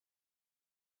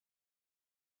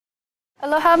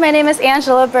Aloha, my name is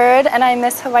Angela Bird and I'm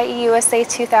Miss Hawaii USA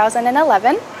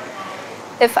 2011.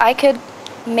 If I could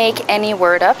make any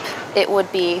word up, it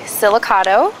would be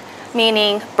silicato,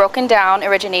 meaning broken down,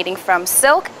 originating from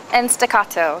silk, and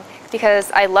staccato, because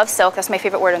I love silk. That's my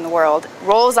favorite word in the world. It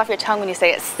rolls off your tongue when you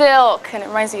say it, silk, and it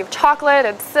reminds me of chocolate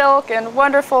and silk and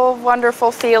wonderful,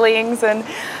 wonderful feelings. And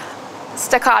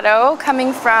staccato,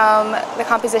 coming from the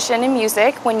composition in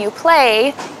music, when you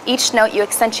play each note, you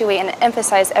accentuate and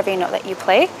emphasize every note that you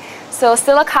play. So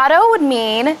silicato would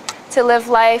mean to live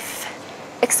life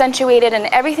accentuated in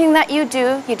everything that you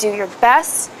do your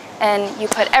best, and you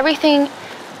put everything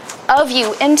of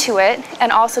you into it,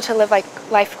 and also to live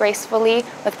life gracefully,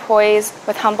 with poise,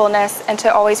 with humbleness, and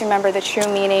to always remember the true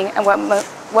meaning and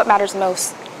what matters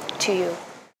most to you.